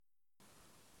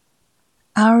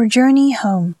Our journey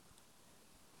home.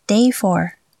 Day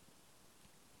 4.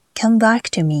 Come back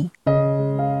to me.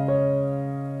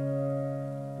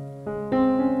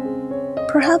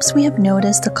 Perhaps we have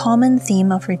noticed the common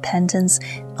theme of repentance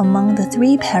among the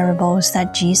 3 parables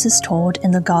that Jesus told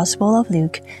in the Gospel of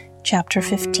Luke, chapter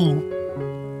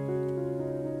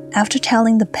 15. After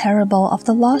telling the parable of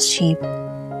the lost sheep,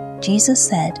 Jesus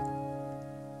said,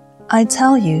 "I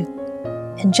tell you,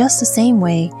 in just the same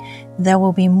way, there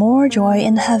will be more joy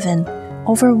in heaven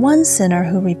over one sinner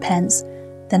who repents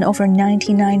than over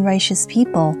 99 righteous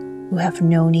people who have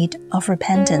no need of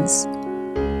repentance."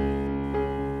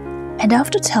 And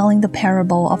after telling the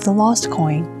parable of the lost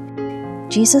coin,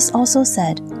 Jesus also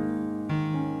said,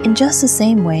 "In just the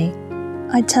same way,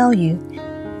 I tell you,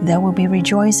 there will be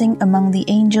rejoicing among the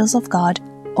angels of God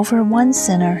over one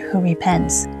sinner who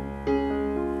repents."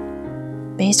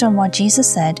 Based on what Jesus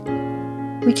said,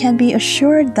 we can be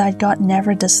assured that God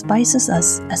never despises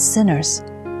us as sinners.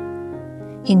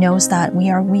 He knows that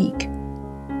we are weak.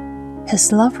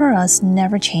 His love for us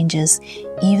never changes,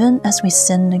 even as we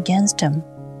sin against Him.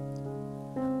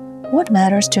 What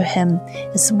matters to Him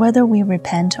is whether we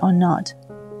repent or not.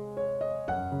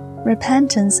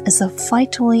 Repentance is a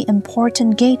vitally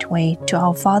important gateway to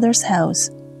our Father's house.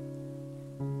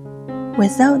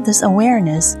 Without this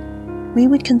awareness, we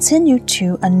would continue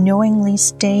to unknowingly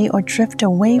stay or drift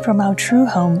away from our true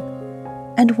home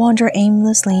and wander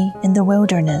aimlessly in the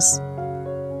wilderness.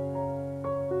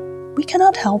 We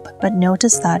cannot help but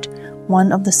notice that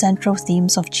one of the central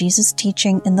themes of Jesus'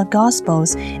 teaching in the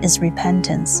Gospels is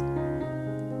repentance.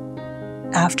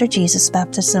 After Jesus'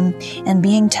 baptism and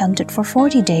being tempted for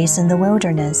 40 days in the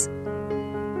wilderness,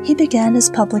 He began His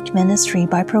public ministry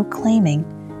by proclaiming,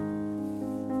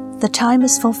 "The time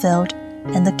is fulfilled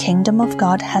and the kingdom of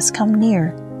God has come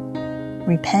near.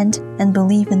 Repent and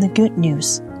believe in the good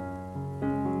news."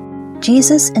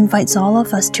 Jesus invites all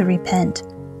of us to repent,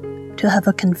 to have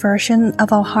a conversion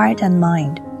of our heart and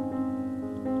mind.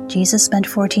 Jesus spent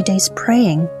 40 days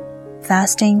praying,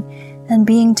 fasting, and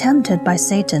being tempted by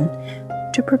Satan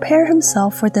to prepare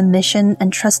Himself for the mission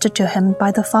entrusted to Him by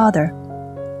the Father.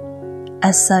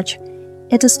 As such,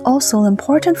 it is also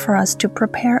important for us to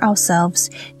prepare ourselves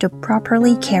to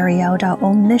properly carry out our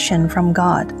own mission from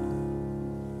God.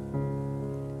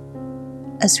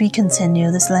 As we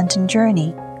continue this Lenten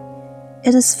journey,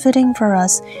 it is fitting for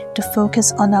us to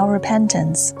focus on our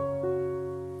repentance.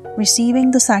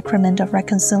 Receiving the sacrament of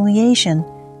reconciliation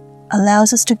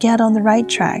allows us to get on the right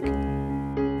track.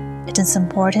 It is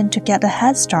important to get a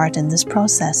head start in this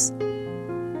process.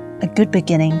 A good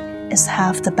beginning is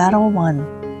half the battle won.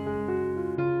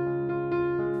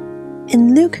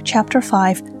 In Luke chapter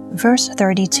 5, verse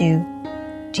 32,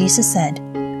 Jesus said,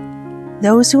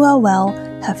 "Those who are well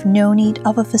have no need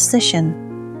of a physician,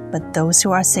 but those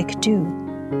who are sick do.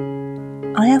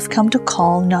 I have come to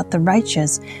call not the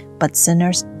righteous, but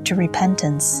sinners to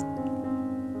repentance."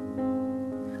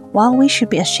 While we should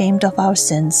be ashamed of our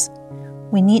sins,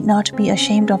 we need not be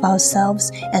ashamed of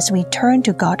ourselves as we turn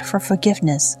to God for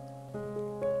forgiveness.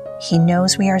 He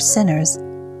knows we are sinners,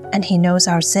 and He knows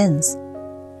our sins.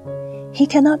 He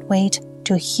cannot wait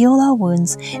to heal our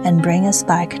wounds and bring us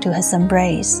back to His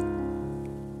embrace.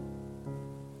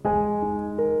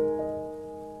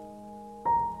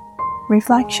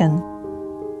 Reflection.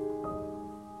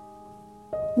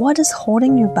 What is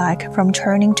holding you back from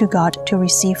turning to God to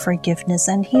receive forgiveness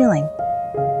and healing?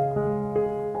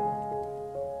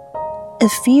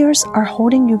 If fears are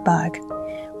holding you back,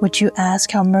 would you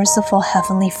ask our merciful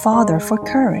Heavenly Father for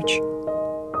courage?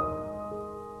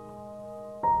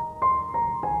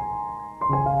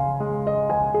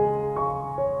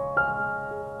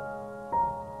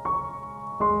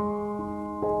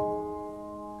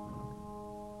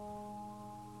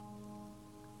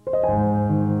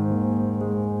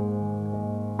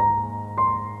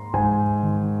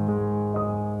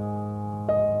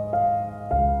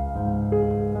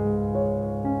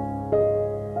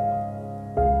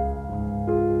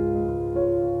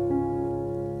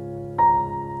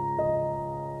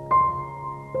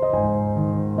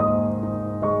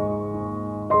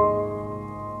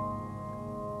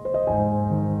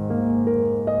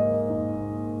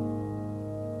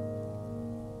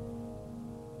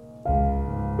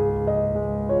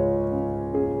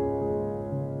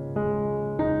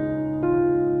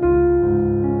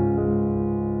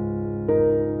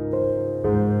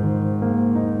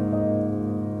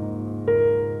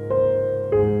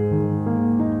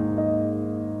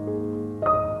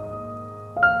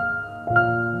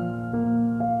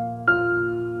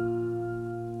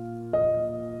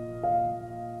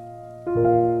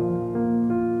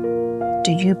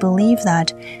 you believe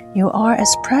that you are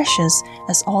as precious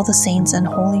as all the saints and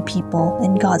holy people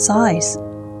in God's eyes?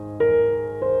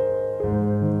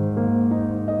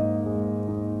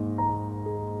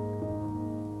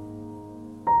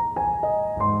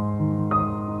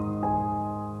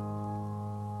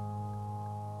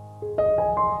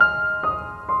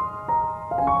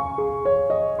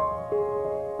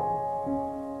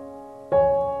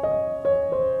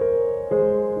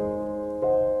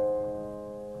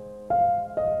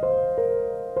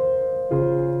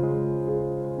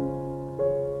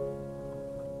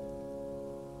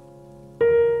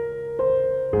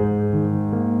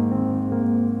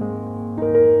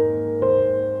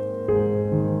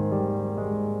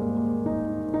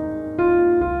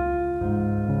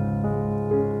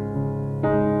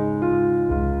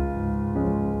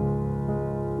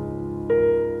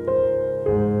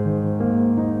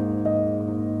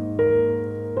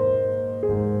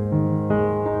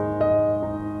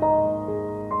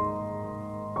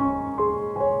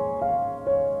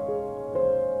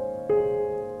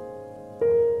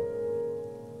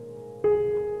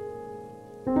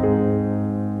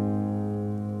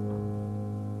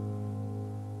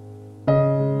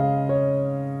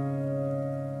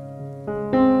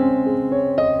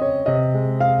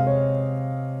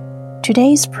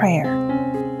 Today's prayer.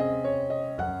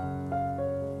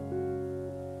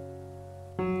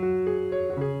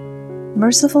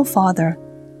 Merciful Father,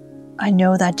 I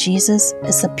know that Jesus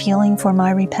is appealing for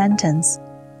my repentance,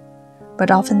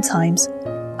 but oftentimes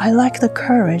I lack the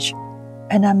courage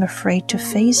and I'm afraid to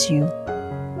face you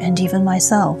and even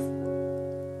myself.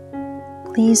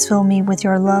 Please fill me with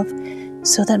your love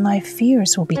so that my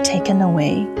fears will be taken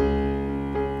away.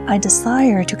 I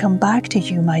desire to come back to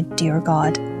you, my dear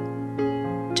God.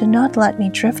 Do not let me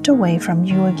drift away from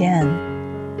you again.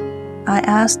 I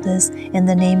ask this in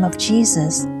the name of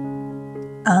Jesus.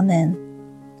 Amen.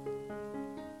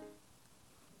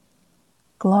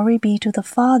 Glory be to the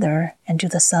Father, and to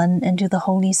the Son, and to the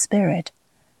Holy Spirit,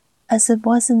 as it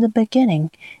was in the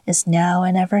beginning, is now,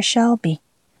 and ever shall be,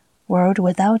 world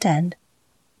without end.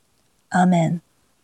 Amen.